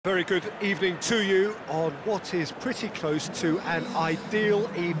Very good evening to you on what is pretty close to an ideal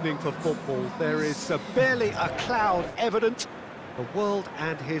evening for football. There is barely a cloud evident. The world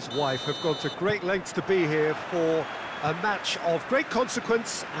and his wife have gone to great lengths to be here for a match of great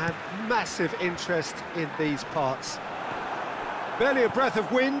consequence and massive interest in these parts. Barely a breath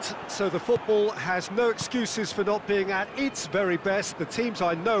of wind, so the football has no excuses for not being at its very best. The teams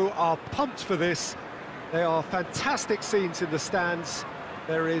I know are pumped for this. There are fantastic scenes in the stands.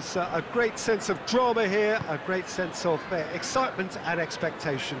 There is a great sense of drama here, a great sense of excitement and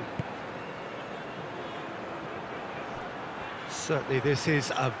expectation. Certainly this is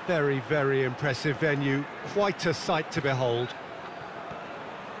a very, very impressive venue, quite a sight to behold.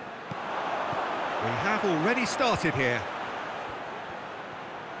 We have already started here.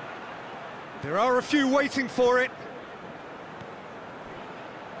 There are a few waiting for it.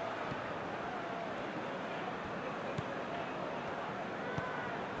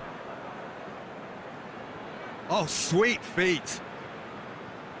 Oh, sweet feet.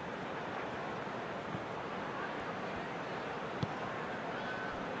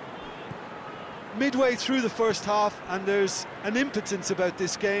 Midway through the first half, and there's an impotence about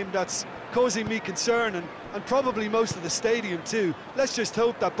this game that's causing me concern, and probably most of the stadium too. Let's just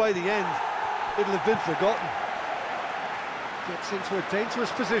hope that by the end, it'll have been forgotten. Gets into a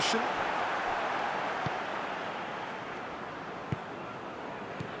dangerous position.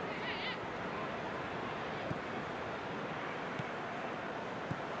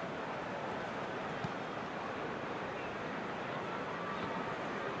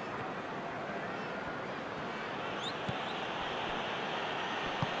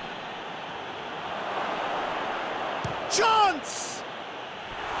 Chance!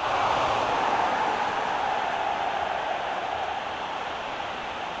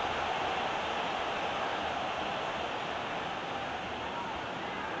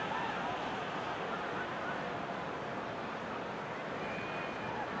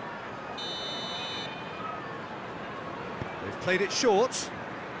 They've played it short.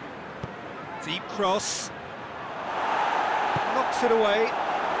 Deep cross. Knocks it away.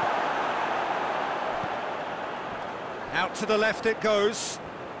 Out to the left it goes.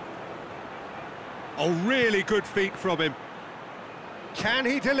 Oh, really good feet from him. Can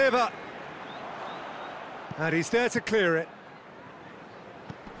he deliver? And he's there to clear it.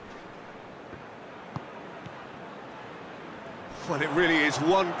 Well, it really is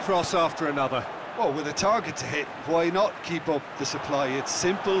one cross after another. Well, with a target to hit, why not keep up the supply? It's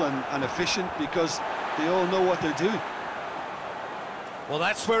simple and efficient because they all know what they're doing. Well,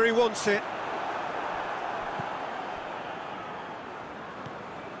 that's where he wants it.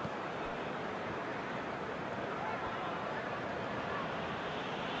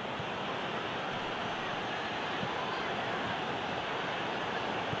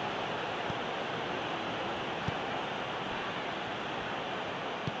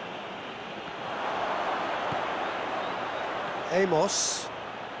 Amos.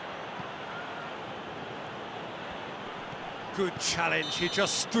 Good challenge, he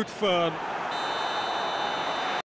just stood firm.